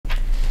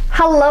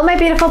Hello, my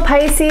beautiful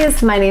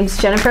Pisces. My name's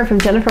Jennifer from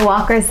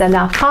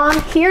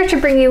JenniferWalkerZen.com, here to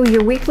bring you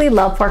your weekly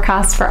love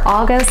forecast for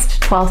August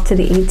 12th to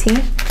the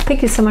 18th.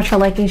 Thank you so much for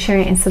liking,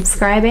 sharing, and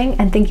subscribing,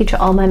 and thank you to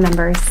all my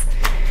members.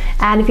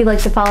 And if you'd like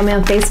to follow me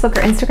on Facebook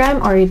or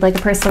Instagram, or you'd like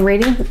a personal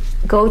reading,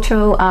 go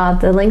to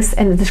the links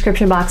in the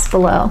description box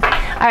below.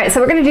 All right,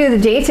 so we're going to do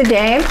the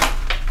day-to-day,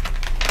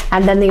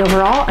 and then the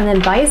overall, and then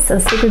advice. So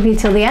stick with me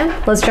till the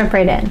end. Let's jump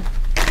right in.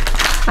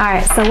 All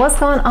right, so what's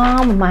going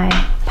on with my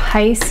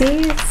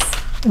Pisces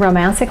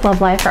romantic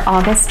love life for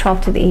August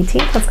 12th to the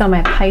 18th? Let's go to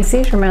my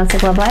Pisces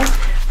romantic love life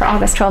for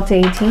August 12th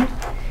to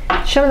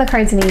 18th. Show me the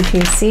cards you need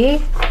to see.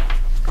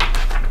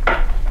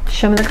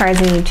 Show me the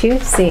cards you need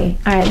to see.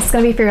 All right, this is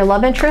going to be for your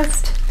love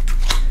interest.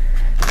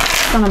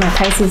 What's going on my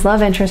Pisces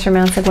love interest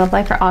romantic love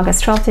life for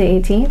August 12th to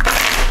 18th?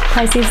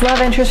 Pisces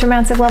love interest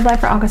romantic love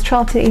life for August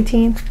 12th to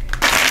 18th.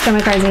 Show me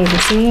the cards you need to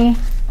see.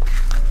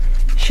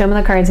 Show me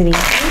the cards you need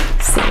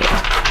to see.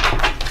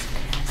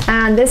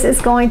 And this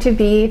is going to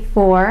be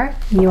for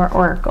your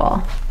oracle.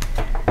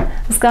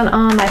 What's going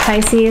on my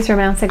Pisces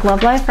romantic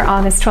love life for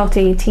August 12th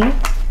to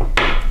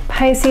 18th?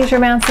 Pisces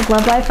romantic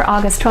love life for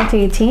August 12th to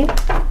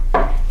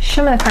 18th.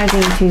 Show me the cards you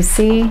need to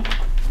see.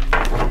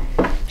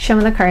 Show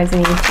me the cards you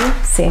need to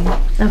see.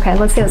 Okay,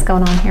 let's see what's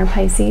going on here,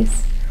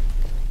 Pisces.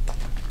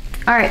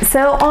 All right,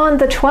 so on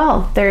the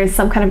 12th, there is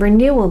some kind of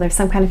renewal. There's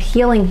some kind of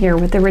healing here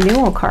with the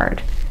renewal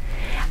card.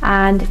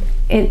 And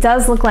it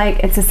does look like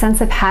it's a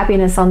sense of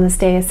happiness on this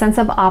day, a sense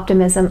of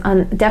optimism,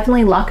 and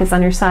definitely luck is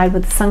on your side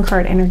with the Sun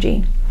card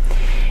energy.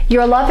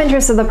 Your love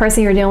interest of the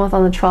person you're dealing with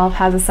on the 12th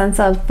has a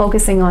sense of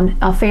focusing on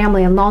a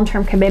family and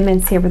long-term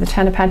commitments here with the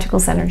Ten of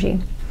Pentacles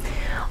energy.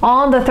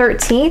 On the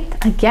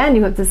 13th, again,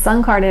 you have the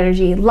Sun card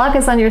energy. Luck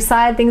is on your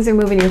side. Things are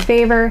moving in your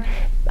favor.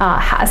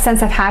 A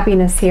sense of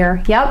happiness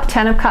here. Yep,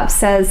 Ten of Cups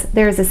says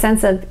there's a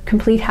sense of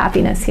complete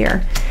happiness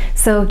here.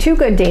 So 2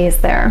 good days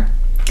there.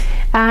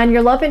 And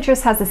your love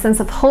interest has a sense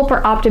of hope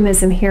or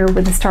optimism here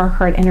with the Star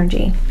card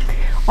energy.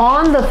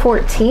 On the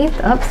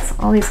 14th, oops,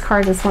 all these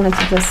cards just wanted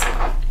to just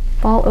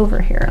fall over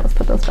here. Let's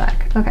put those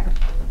back. Okay.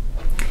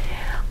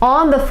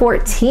 On the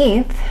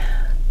 14th,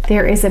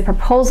 there is a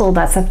proposal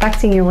that's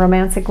affecting your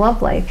romantic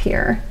love life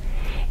here.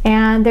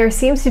 And there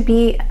seems to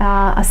be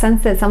a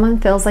sense that someone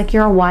feels like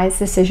you're a wise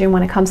decision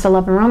when it comes to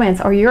love and romance,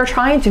 or you're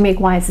trying to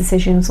make wise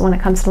decisions when it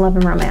comes to love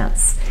and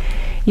romance.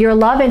 Your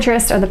love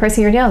interest or the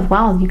person you're dealing with,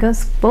 wow, you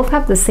guys both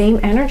have the same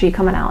energy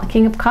coming out.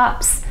 King of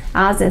Cups,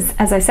 as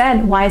I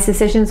said, wise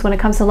decisions when it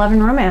comes to love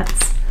and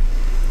romance.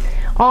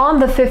 On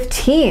the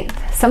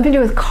 15th, something to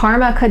do with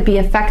karma could be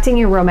affecting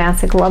your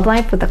romantic love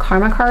life with the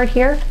karma card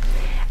here.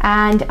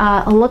 And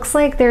it looks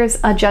like there's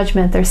a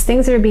judgment. There's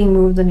things that are being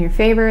moved in your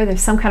favor.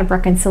 There's some kind of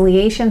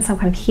reconciliation, some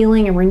kind of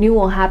healing and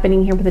renewal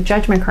happening here with the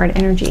Judgment card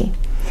energy.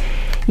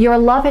 Your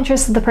love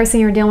interest of the person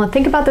you're dealing with,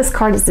 think about this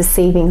card as the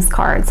savings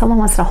card. Someone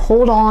wants to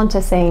hold on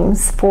to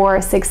things for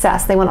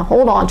success. They want to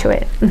hold on to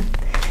it.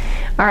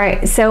 All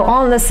right, so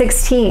on the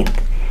 16th,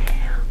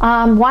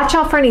 watch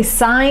out for any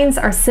signs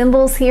or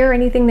symbols here,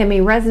 anything that may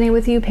resonate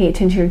with you. Pay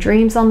attention to your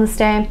dreams on this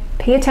day.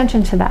 Pay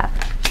attention to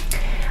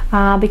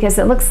that. Because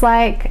it looks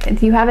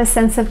like you have a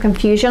sense of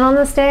confusion on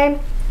this day,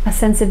 a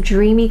sense of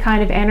dreamy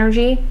kind of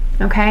energy,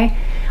 okay?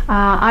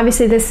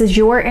 Obviously, this is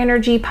your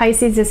energy,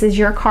 Pisces. This is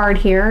your card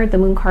here, the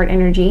Moon card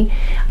energy.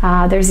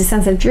 There's a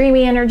sense of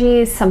dreamy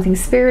energy, something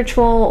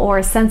spiritual, or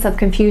a sense of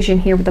confusion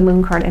here with the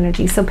Moon card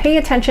energy. So pay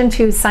attention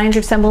to signs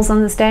or symbols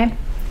on this day.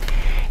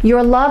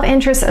 Your love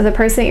interest of the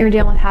person that you're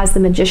dealing with has the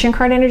Magician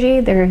card energy.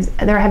 They're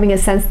having a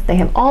sense that they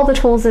have all the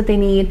tools that they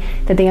need,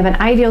 that they have an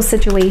ideal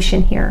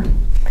situation here.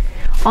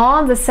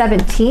 On the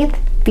 17th,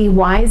 be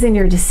wise in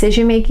your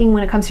decision making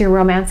when it comes to your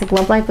romantic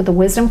love life with the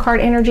Wisdom card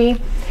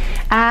energy.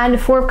 And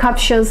 4 of Cups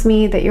shows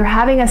me that you're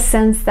having a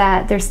sense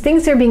that there's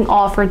things that are being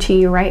offered to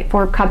you, right?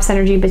 4 of Cups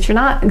energy, but you're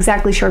not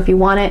exactly sure if you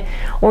want it,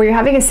 or you're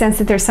having a sense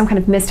that there's some kind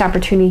of missed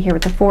opportunity here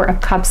with the 4 of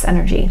Cups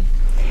energy.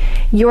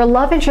 Your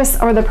love interest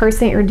or the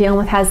person that you're dealing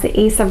with has the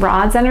Ace of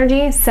Rods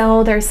energy,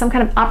 so there's some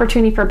kind of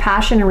opportunity for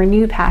passion or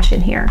renewed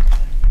passion here.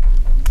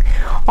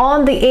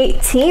 On the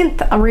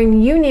 18th,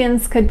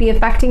 reunions could be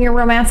affecting your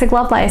romantic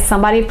love life.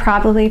 Somebody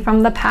probably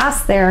from the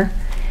past there.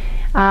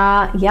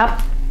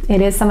 Yep,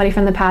 it is somebody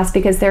from the past,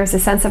 because there's a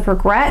sense of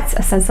regret,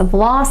 a sense of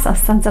loss, a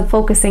sense of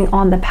focusing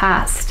on the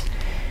past.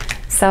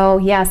 So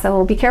yeah,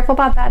 so be careful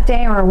about that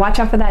day, or watch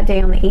out for that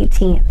day on the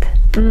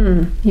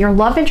 18th. Your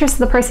love interest of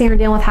the person you're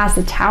dealing with has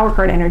the Tower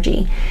card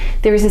energy.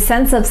 There's a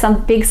sense of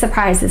some big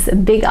surprises,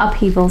 big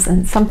upheavals,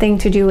 and something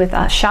to do with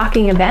a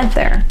shocking event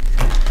there.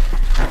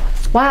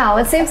 Wow,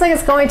 it seems like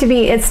it's going to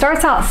be, it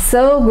starts out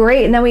so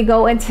great, and then we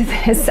go into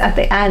this at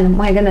the end.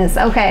 My goodness.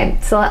 Okay,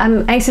 so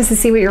I'm anxious to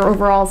see what your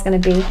overall is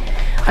going to be.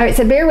 All right,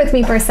 so bear with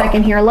me for a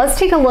second here. Let's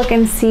take a look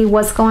and see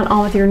what's going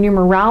on with your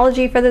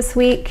numerology for this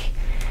week.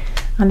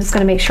 I'm just going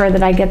to make sure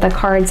that I get the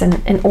cards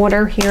in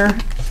order here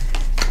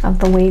of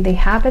the way they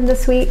happened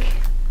this week.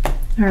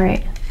 All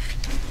right,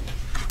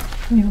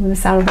 let me move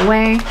this out of the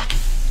way.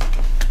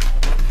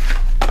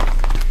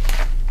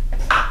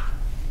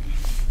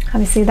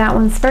 Obviously that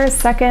one's first,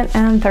 second,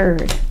 and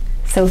third.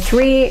 So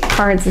 3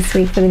 cards this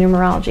week for the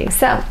numerology.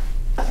 So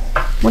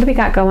what do we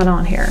got going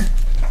on here?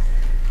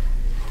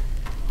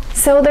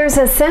 So there's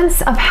a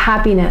sense of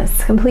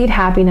happiness, complete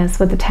happiness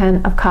with the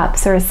 10 of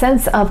Cups, or a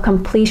sense of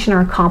completion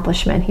or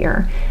accomplishment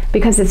here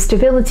because of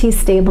stability,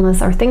 stableness,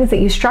 or things that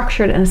you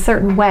structured in a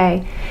certain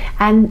way.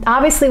 And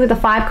obviously with the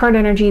 5-card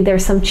energy,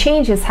 there's some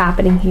changes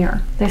happening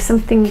here. There's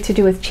something to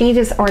do with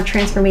changes or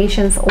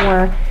transformations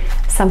or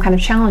some kind of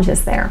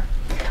challenges there.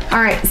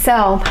 All right,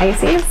 so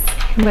Pisces,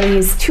 I'm going to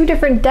use 2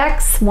 different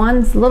decks.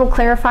 One's a little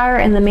clarifier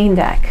and the main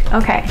deck.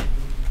 Okay.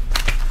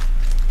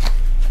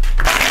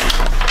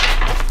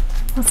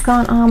 What's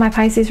going on, my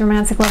Pisces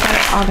romantic love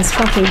life for August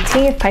 12th to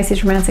 18th?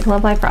 Pisces romantic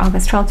love life for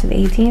August 12th to the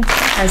 18th.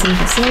 Cards I need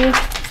to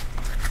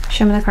see.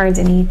 Show me the cards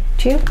I need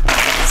to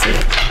see.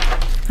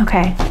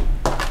 Okay.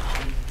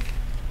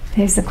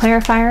 Here's the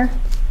clarifier.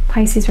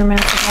 Pisces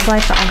romantic love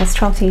life for August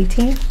 12th to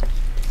 18th.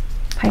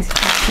 Pisces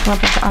romantic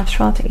love life for August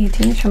 12th to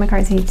 18th. Show me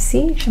cards I need to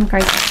see. Show me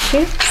cards I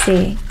need to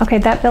see. Okay,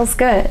 that feels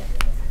good.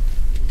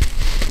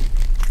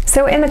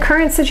 So in the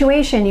current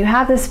situation, you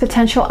have this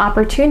potential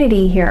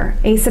opportunity here.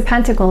 Ace of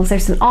Pentacles,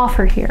 there's an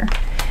offer here.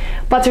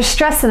 But they're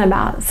stressing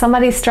about it.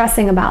 Somebody's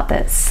stressing about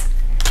this.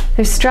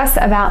 There's stress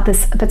about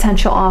this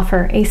potential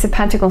offer. Ace of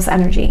Pentacles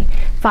energy.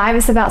 5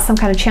 is about some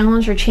kind of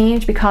challenge or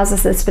change because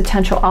of this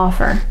potential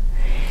offer.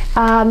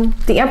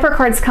 The Emperor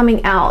card's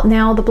coming out.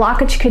 Now the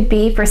blockage could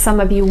be, for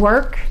some of you,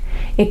 work.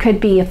 It could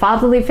be a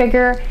fatherly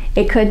figure.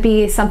 It could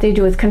be something to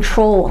do with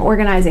control,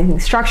 organizing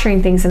things,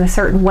 structuring things in a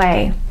certain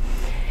way.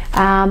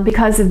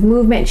 Because of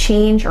movement,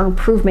 change, or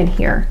improvement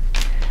here.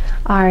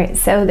 All right,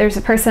 so there's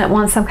a person that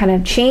wants some kind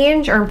of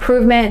change or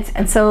improvement,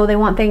 and so they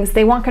want things,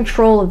 they want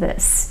control of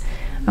this,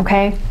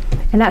 okay?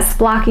 And that's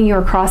blocking you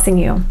or crossing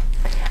you.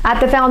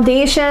 At the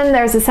foundation,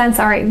 there's a sense,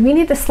 all right, we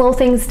need to slow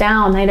things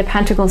down, Knight of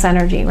Pentacles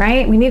energy,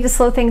 right? We need to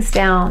slow things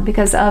down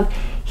because of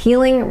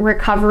healing,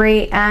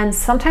 recovery, and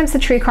sometimes the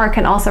Tree card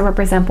can also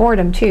represent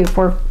boredom too,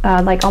 for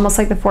like almost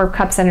like the 4 of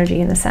Cups energy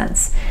in a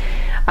sense.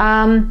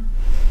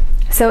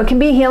 So it can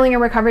be healing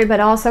and recovery, but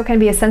also can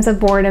be a sense of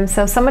boredom.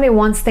 So somebody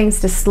wants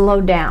things to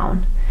slow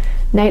down.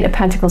 Knight of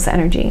Pentacles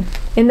energy.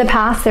 In the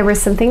past, there were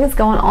some things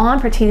going on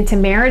pertaining to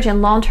marriage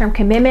and long-term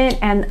commitment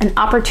and an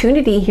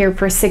opportunity here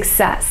for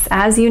success.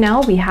 As you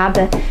know, we have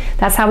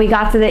that's how we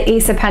got to the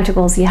Ace of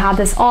Pentacles. You have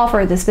this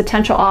offer, this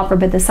potential offer,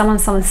 but there's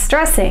someone's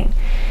stressing.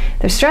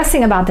 They're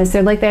stressing about this.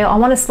 They're like, I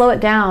want to slow it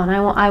down.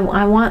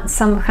 I want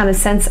some kind of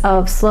sense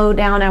of slow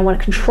down. I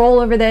want control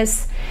over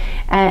this.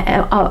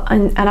 And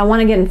I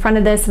want to get in front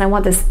of this, and I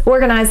want this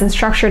organized and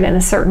structured in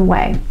a certain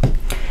way.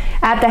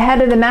 At the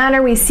head of the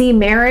matter, we see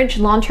marriage,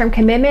 long-term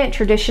commitment,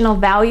 traditional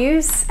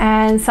values,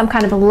 and some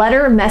kind of a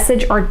letter,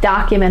 message, or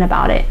document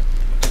about it.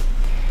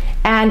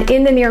 And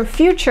in the near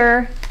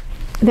future,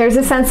 there's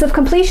a sense of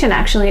completion,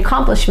 actually,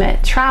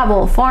 accomplishment,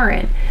 travel,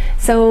 foreign.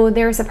 So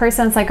there's a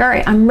person that's like, all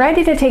right, I'm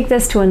ready to take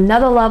this to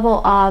another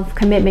level of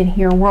commitment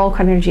here, world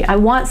card energy. I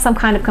want some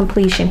kind of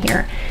completion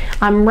here.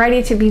 I'm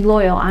ready to be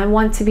loyal. I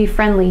want to be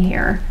friendly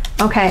here.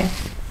 Okay,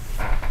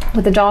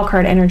 with the doll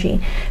card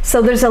energy.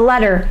 So there's a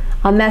letter,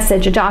 a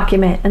message, a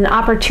document, an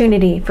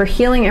opportunity for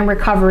healing and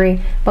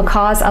recovery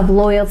because of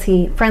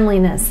loyalty,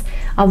 friendliness,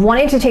 of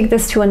wanting to take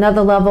this to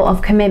another level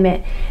of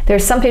commitment.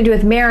 There's something to do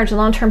with marriage,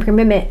 long-term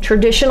commitment,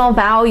 traditional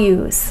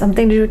values,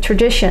 something to do with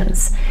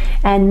traditions,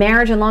 and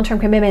marriage and long-term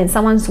commitment.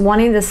 Someone's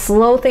wanting to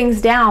slow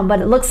things down, but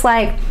it looks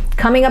like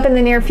coming up in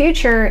the near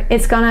future,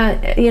 it's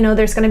gonna, you know,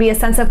 there's gonna be a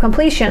sense of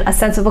completion, a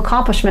sense of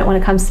accomplishment when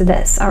it comes to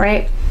this, all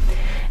right?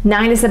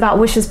 9 is about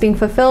wishes being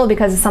fulfilled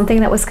because it's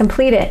something that was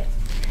completed.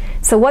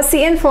 So what's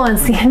the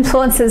influence? The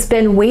influence has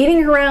been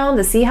waiting around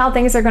to see how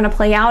things are going to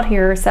play out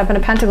here, 7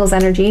 of Pentacles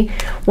energy,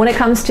 when it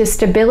comes to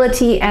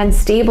stability and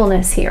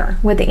stableness here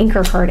with the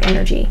Anchor card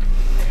energy.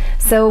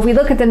 So if we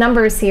look at the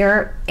numbers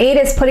here, 8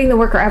 is putting the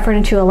work or effort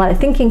into a lot of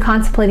thinking,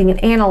 contemplating,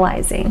 and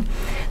analyzing.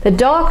 The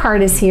Doll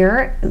card is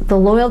here, the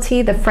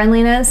loyalty, the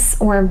friendliness,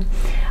 or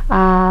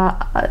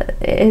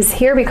is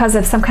here because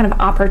of some kind of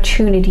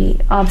opportunity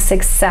of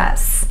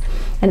success.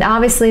 And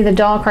obviously the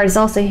Doll card is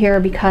also here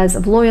because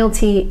of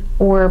loyalty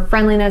or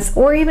friendliness,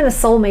 or even a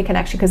soulmate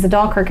connection, because the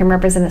Doll card can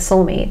represent a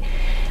soulmate.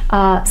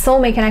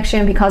 Soulmate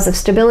connection because of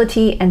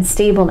stability and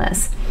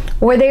stableness.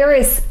 Or there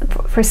is,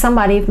 for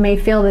somebody who may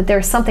feel that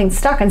there's something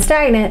stuck and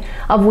stagnant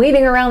of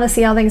waiting around to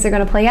see how things are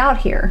going to play out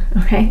here.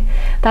 Okay,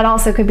 that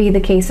also could be the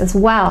case as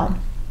well.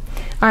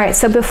 All right,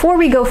 so before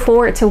we go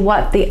forward to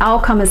what the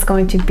outcome is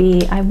going to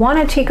be, I want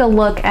to take a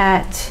look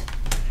at,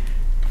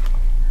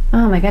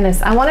 oh my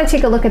goodness, I want to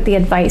take a look at the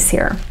advice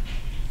here.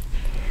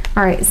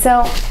 All right,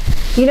 so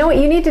you know what,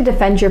 you need to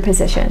defend your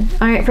position.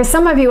 All right, for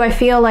some of you, I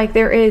feel like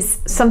there is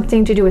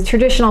something to do with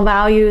traditional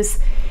values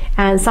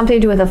and something to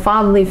do with a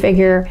fatherly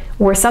figure,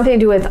 or something to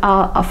do with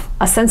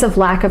a sense of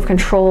lack of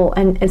control.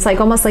 And it's like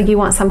almost like you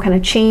want some kind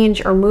of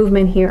change or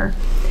movement here.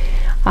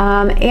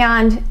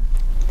 And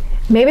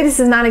maybe this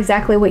is not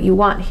exactly what you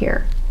want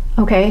here.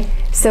 Okay,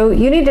 so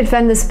you need to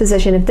defend this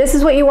position. If this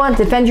is what you want,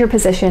 defend your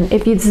position.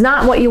 If it's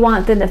not what you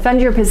want, then defend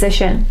your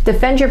position.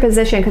 Defend your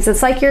position, because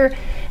it's like you're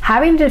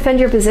having to defend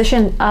your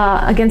position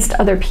against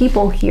other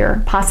people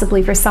here,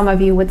 possibly for some of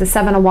you with the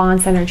Seven of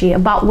Wands energy,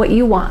 about what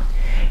you want.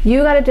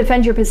 You got to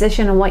defend your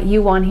position on what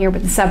you want here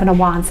with the Seven of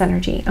Wands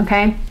energy,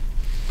 okay?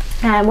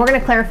 And we're going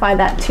to clarify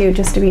that too,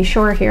 just to be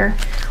sure here.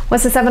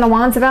 What's the Seven of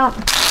Wands about?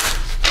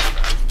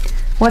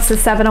 What's the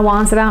Seven of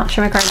Wands about?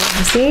 Show me cards I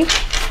need to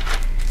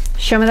see.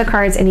 Show me the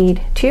cards I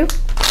need to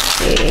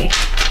see.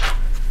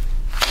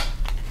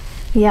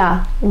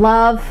 Yeah,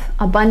 love,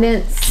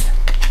 abundance,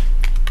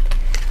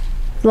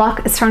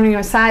 luck is turning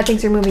your side,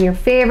 things are moving in your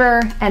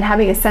favor, and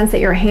having a sense that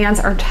your hands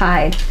are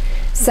tied.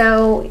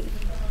 So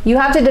you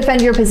have to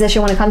defend your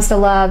position when it comes to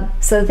love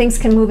so that things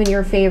can move in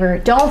your favor.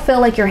 Don't feel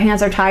like your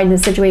hands are tied in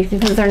this situation,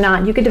 because they're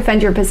not. You can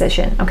defend your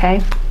position,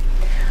 okay?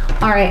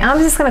 All right, I'm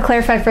just going to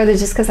clarify further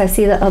just because I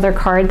see the other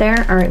card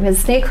there. All right, we have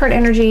the Snake card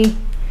energy,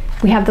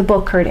 we have the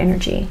Book card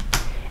energy,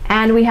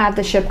 and we have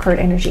the Ship card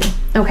energy.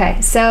 Okay,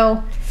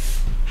 so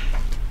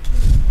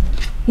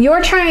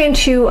you're trying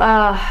to,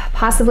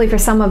 possibly for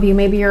some of you,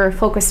 maybe you're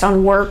focused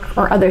on work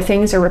or other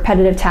things or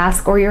repetitive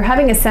tasks, or you're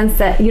having a sense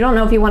that you don't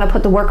know if you want to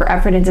put the work or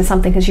effort into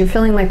something because you're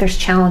feeling like there's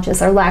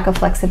challenges or lack of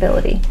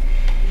flexibility.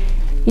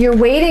 You're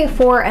waiting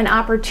for an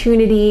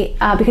opportunity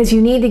because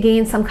you need to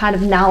gain some kind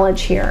of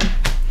knowledge here.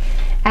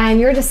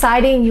 And you're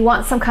deciding you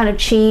want some kind of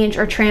change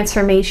or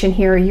transformation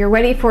here. You're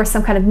ready for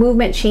some kind of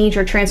movement, change,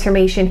 or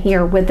transformation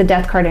here with the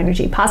Death card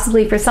energy.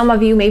 Possibly for some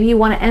of you, maybe you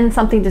want to end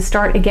something to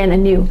start again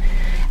anew.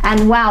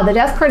 And wow, the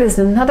Death card is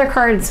another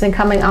card that's been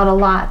coming out a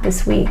lot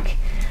this week.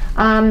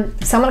 So I'm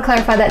going to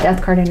clarify that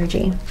Death card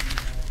energy.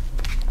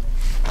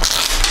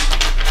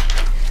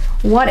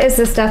 What is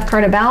this Death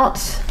card about?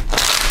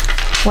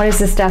 What is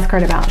this Death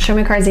card about? Show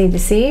me cards I need to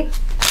see.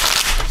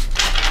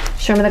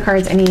 Show me the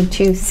cards I need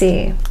to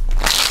see.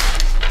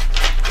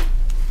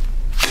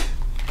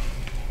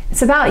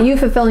 It's about you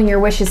fulfilling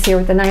your wishes here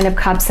with the Nine of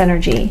Cups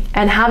energy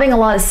and having a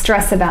lot of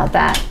stress about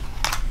that.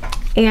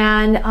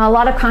 And a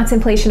lot of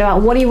contemplation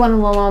about what do you want on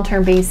a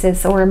long-term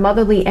basis, or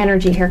motherly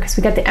energy here, because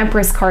we got the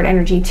Empress card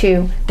energy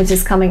too, which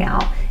is coming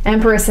out.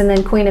 Empress and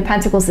then Queen of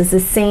Pentacles is the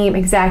same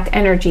exact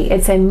energy.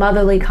 It's a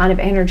motherly kind of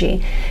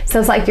energy. So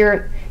it's like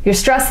you're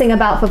stressing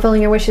about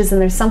fulfilling your wishes,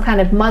 and there's some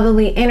kind of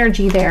motherly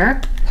energy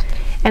there.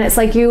 And it's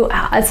like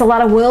it's a lot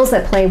of wills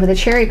at play with the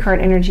Chariot card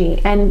energy,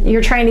 and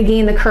you're trying to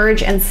gain the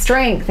courage and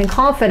strength and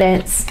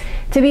confidence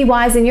to be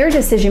wise in your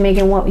decision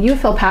making, what you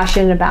feel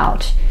passionate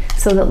about,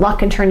 so that luck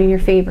can turn in your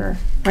favor,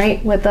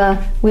 right? With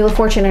the Wheel of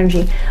Fortune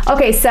energy.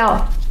 Okay,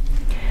 so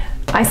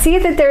I see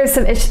that there's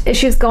some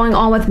issues going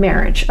on with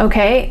marriage,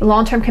 okay?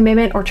 Long-term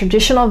commitment or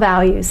traditional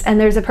values, and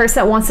there's a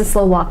person that wants to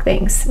slow walk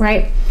things,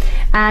 right?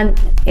 And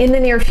in the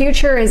near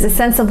future is a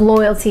sense of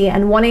loyalty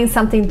and wanting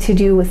something to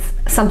do with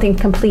something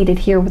completed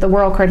here with the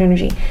World card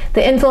energy.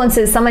 The influence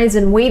is somebody's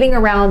been waiting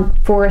around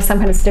for some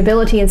kind of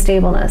stability and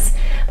stableness.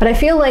 But I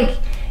feel like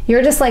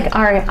you're just like,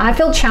 all right, I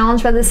feel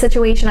challenged by this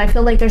situation. I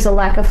feel like there's a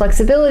lack of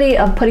flexibility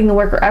of putting the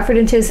work or effort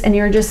into this, and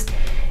you're just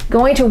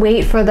going to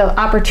wait for the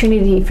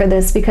opportunity for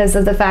this because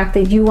of the fact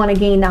that you want to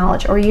gain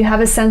knowledge, or you have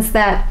a sense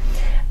that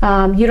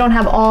you don't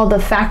have all the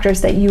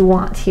factors that you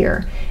want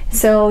here.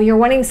 So you're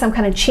wanting some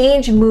kind of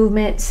change,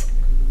 movement,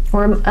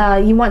 or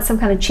you want some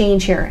kind of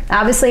change here.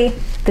 Obviously,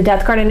 the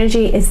Death card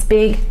energy is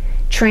big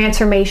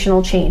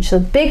transformational change. So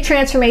big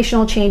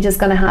transformational change is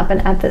going to happen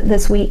at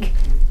this week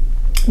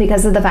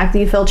because of the fact that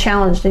you feel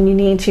challenged and you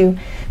need to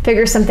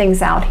figure some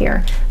things out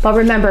here. But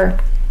remember,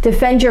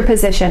 defend your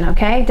position,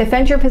 okay?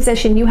 Defend your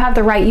position. You have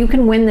the right. You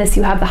can win this.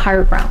 You have the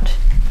higher ground.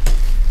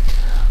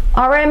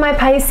 All right, my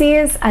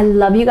Pisces, I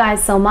love you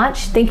guys so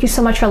much. Thank you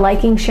so much for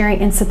liking, sharing,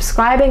 and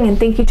subscribing. And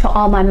thank you to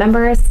all my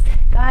members.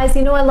 Guys,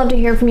 you know I love to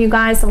hear from you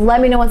guys. So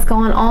let me know what's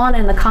going on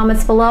in the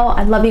comments below.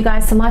 I love you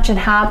guys so much, and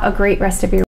have a great rest of your week.